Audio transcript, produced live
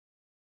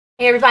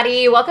Hey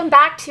everybody, welcome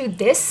back to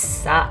This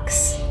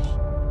Sucks.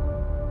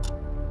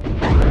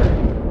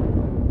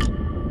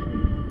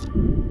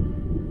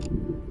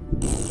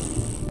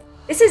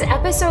 This is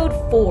episode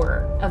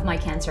 4 of my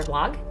cancer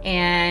vlog,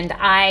 and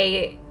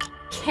I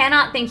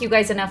cannot thank you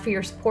guys enough for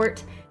your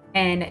support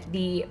and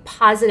the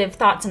positive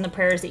thoughts and the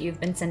prayers that you've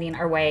been sending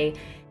our way.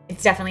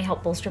 It's definitely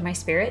helped bolster my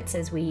spirits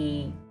as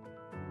we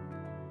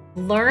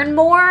learn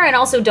more and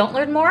also don't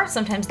learn more.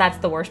 Sometimes that's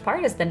the worst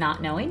part, is the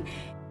not knowing.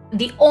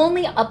 The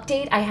only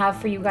update I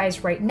have for you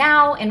guys right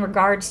now in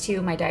regards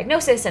to my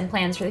diagnosis and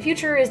plans for the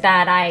future is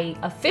that I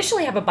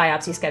officially have a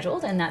biopsy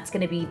scheduled, and that's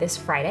going to be this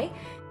Friday.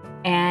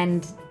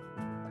 And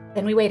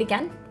then we wait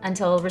again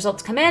until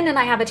results come in and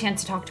I have a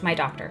chance to talk to my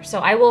doctor.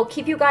 So I will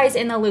keep you guys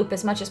in the loop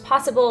as much as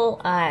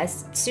possible.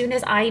 As soon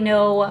as I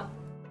know,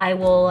 I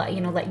will,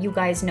 let you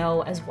guys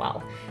know as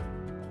well.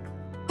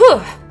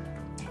 Whew.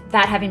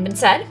 That having been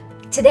said,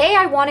 today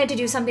I wanted to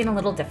do something a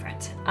little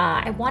different.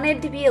 I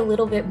wanted to be a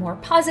little bit more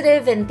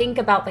positive and think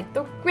about like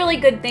the really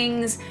good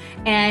things,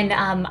 and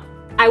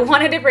I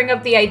wanted to bring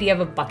up the idea of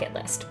a bucket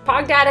list.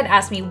 POG Dad had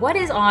asked me, what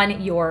is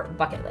on your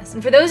bucket list?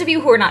 And for those of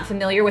you who are not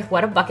familiar with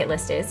what a bucket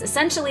list is,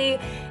 essentially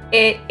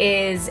it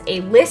is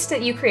a list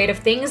that you create of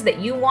things that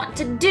you want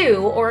to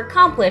do or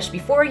accomplish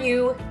before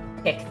you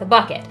kick the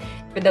bucket.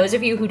 For those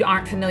of you who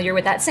aren't familiar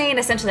with that saying,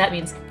 essentially that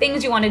means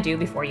things you want to do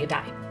before you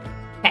die.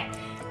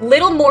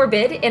 Little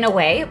morbid in a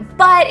way,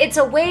 but it's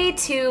a way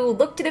to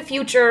look to the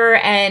future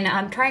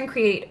and try and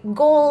create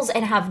goals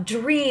and have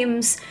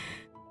dreams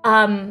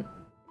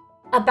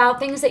about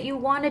things that you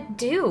want to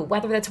do,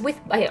 whether that's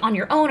on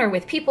your own or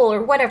with people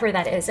or whatever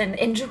that is.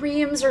 And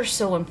dreams are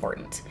so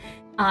important.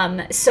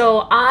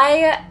 So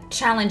I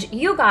challenge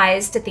you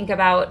guys to think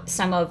about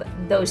some of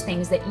those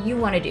things that you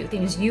want to do,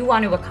 things you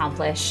want to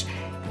accomplish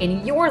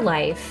in your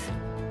life,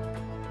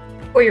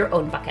 or your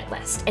own bucket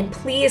list. And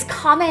please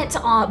comment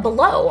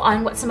below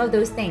on what some of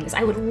those things.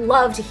 I would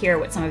love to hear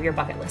what some of your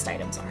bucket list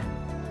items are.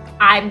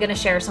 I'm gonna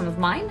share some of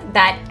mine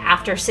that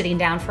after sitting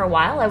down for a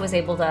while, I was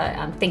able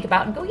to think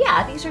about and go,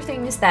 yeah, these are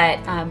things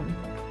that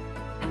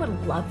I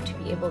would love to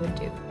be able to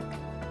do.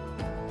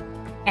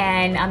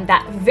 And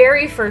that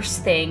very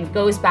first thing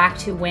goes back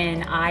to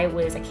when I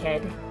was a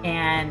kid,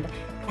 and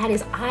that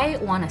is I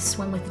wanna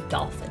swim with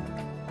dolphins.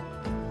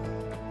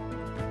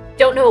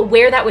 Don't know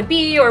where that would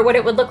be or what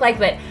it would look like,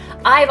 but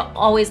I've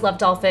always loved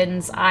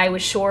dolphins. I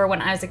was sure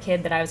when I was a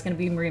kid that I was going to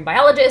be a marine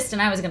biologist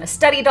and I was going to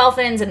study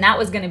dolphins and that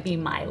was going to be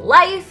my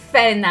life,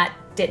 and that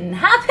didn't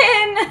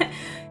happen.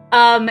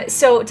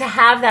 So to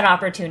have that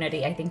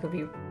opportunity, I think would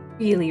be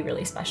really,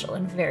 really special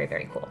and very,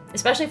 very cool.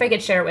 Especially if I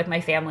could share it with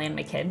my family and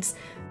my kids.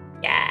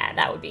 Yeah,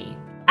 that would be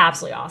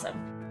absolutely awesome.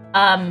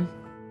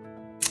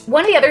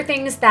 One of the other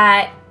things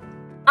that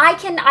I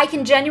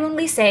can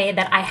genuinely say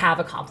that I have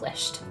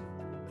accomplished,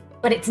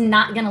 but it's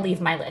not gonna leave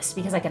my list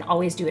because I can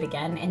always do it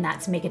again, and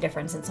that's make a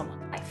difference in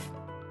someone's life.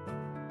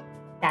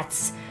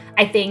 That's,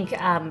 I think,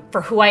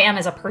 for who I am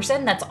as a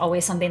person, that's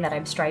always something that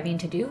I'm striving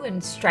to do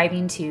and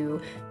striving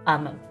to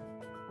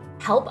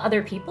help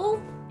other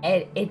people.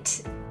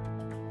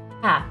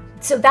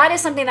 So that is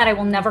something that I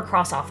will never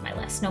cross off my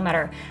list. No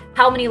matter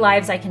how many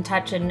lives I can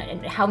touch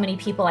and how many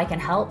people I can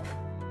help,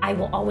 I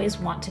will always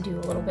want to do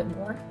a little bit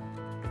more.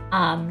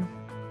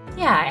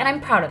 Yeah, and I'm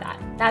proud of that.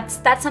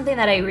 That's something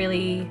that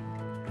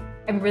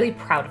I'm really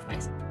proud of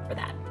myself for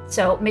that.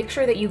 So make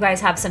sure that you guys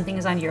have some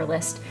things on your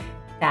list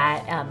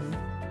that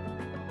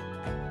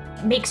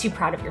makes you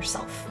proud of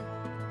yourself.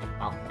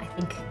 Well, I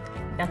think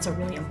that's a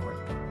really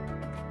important thing.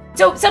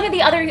 So some of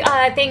the other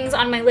things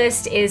on my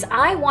list is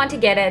I want to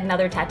get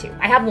another tattoo.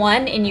 I have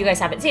one and you guys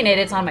haven't seen it.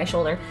 It's on my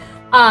shoulder.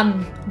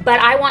 But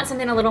I want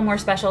something a little more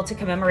special to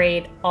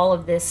commemorate all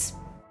of this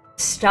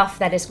stuff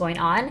that is going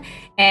on.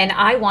 And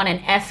I want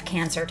an F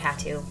cancer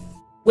tattoo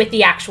with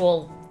the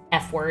actual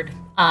F word.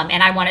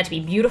 And I want it to be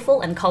beautiful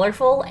and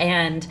colorful,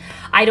 and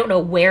I don't know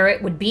where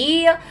it would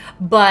be,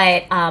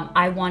 but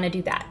I want to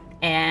do that.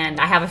 And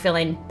I have a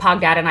feeling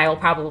POG Dad and I will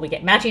probably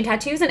get matching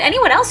tattoos, and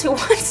anyone else who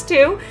wants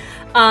to.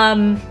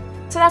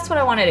 So that's what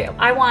I want to do.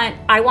 I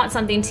want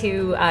something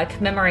to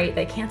commemorate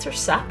that cancer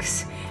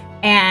sucks,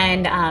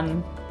 and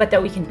but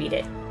that we can beat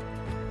it,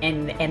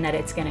 and that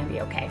it's gonna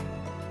be okay.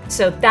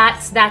 So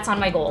that's on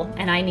my goal,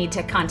 and I need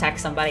to contact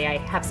somebody. I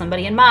have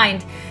somebody in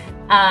mind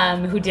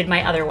who did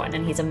my other one,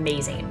 and he's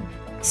amazing.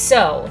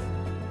 So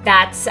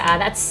that's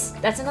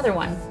another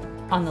one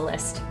on the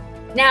list.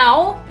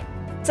 Now,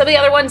 some of the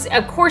other ones,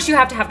 of course, you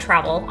have to have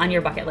travel on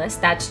your bucket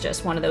list. That's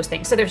just one of those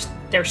things. So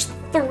there's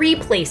 3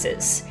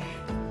 places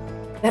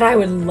that I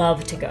would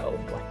love to go.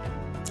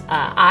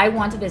 I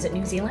want to visit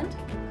New Zealand,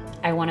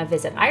 I want to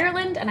visit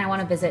Ireland, and I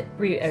want to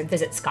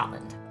visit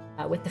Scotland.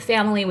 With the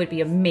family would be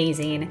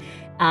amazing.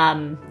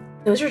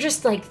 Those are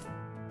just like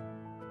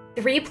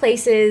 3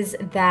 places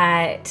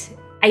that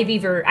I've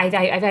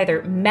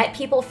either met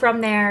people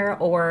from there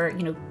or,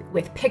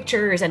 with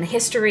pictures and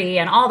history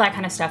and all that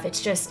kind of stuff.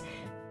 It's just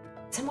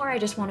somewhere I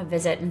just want to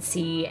visit and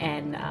see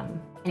and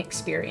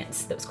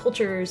experience those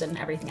cultures and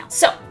everything else.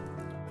 So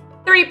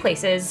 3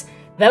 places.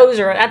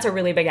 That's a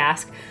really big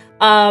ask.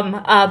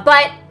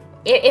 But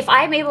if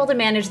I'm able to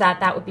manage that,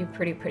 that would be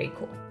pretty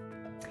cool.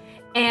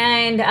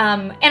 And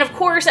of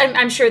course,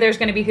 I'm sure there's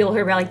going to be people who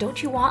are like,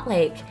 don't you want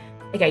like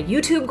a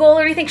YouTube goal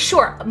or anything?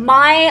 Sure.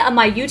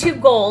 My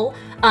YouTube goal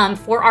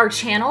for our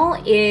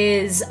channel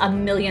is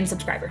 1 million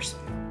subscribers.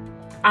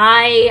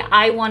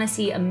 I want to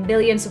see 1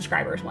 million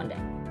subscribers one day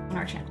on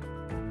our channel.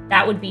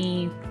 That would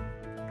be,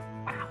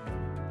 wow,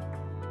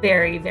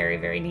 very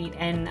neat.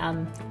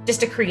 And just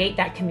to create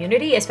that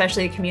community,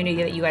 especially the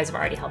community that you guys have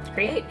already helped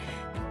create,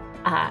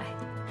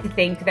 to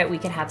think that we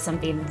could have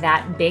something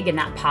that big and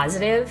that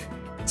positive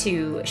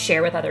to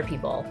share with other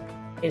people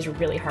is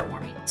really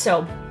heartwarming.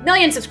 So 1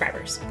 million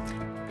subscribers.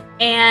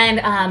 And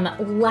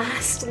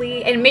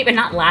lastly, and maybe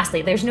not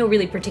lastly, there's no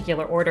really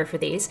particular order for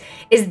these,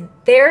 is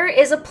there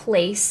is a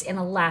place in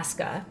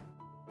Alaska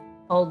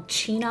called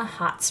Chena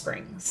Hot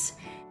Springs.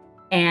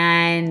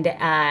 And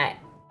I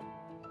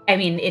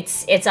mean,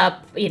 it's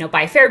up, you know,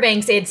 by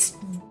Fairbanks. It's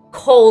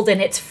cold and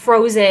it's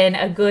frozen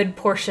a good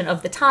portion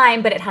of the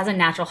time, but it has a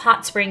natural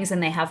hot springs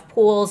and they have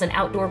pools and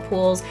outdoor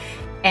pools.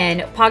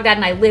 And POG Dad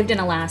and I lived in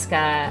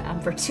Alaska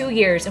for 2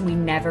 years and we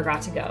never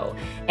got to go.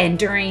 And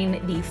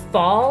during the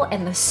fall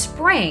and the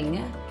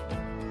spring,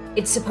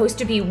 it's supposed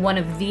to be one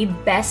of the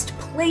best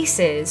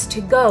places to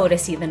go to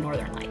see the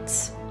Northern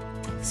Lights.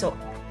 So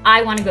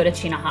I want to go to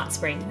Chena Hot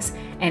Springs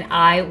and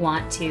I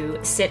want to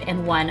sit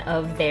in one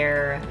of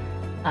their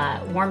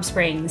warm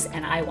springs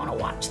and I want to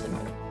watch the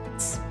Northern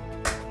Lights.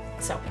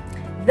 So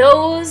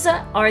those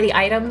are the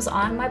items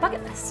on my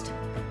bucket list.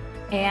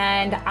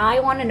 And I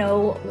want to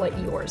know what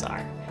yours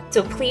are.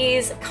 So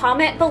please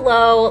comment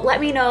below. Let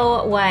me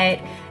know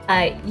what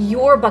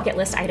your bucket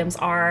list items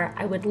are.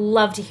 I would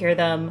love to hear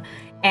them.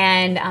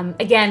 And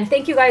again,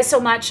 thank you guys so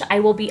much. I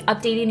will be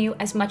updating you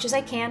as much as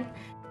I can.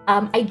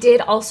 I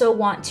did also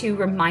want to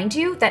remind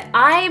you that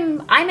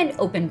I'm an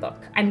open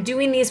book. I'm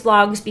doing these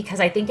vlogs because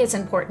I think it's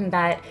important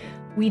that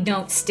we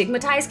don't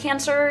stigmatize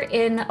cancer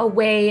in a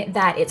way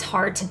that it's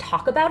hard to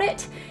talk about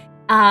it.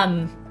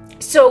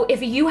 So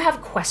if you have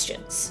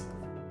questions,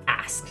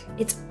 ask.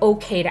 It's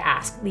okay to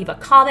ask. Leave a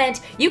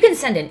comment. You can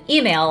send an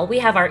email. We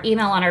have our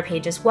email on our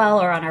page as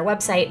well, or on our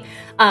website.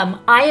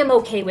 I am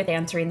okay with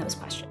answering those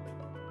questions.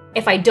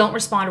 If I don't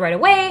respond right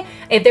away,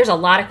 if there's a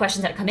lot of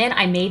questions that come in,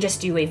 I may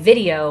just do a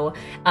video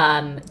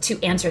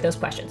to answer those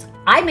questions.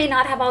 I may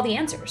not have all the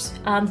answers,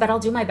 but I'll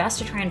do my best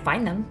to try and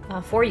find them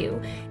for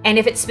you. And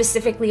if it's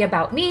specifically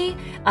about me,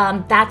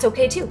 that's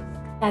okay too.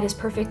 That is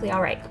perfectly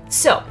all right.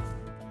 So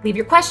leave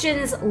your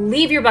questions,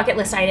 leave your bucket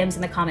list items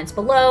in the comments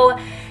below.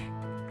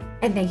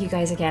 And thank you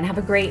guys again. Have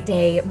a great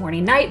day,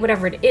 morning, night,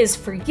 whatever it is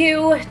for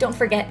you. Don't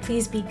forget,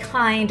 please be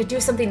kind. Do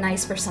something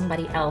nice for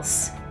somebody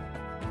else.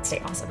 Stay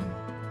awesome.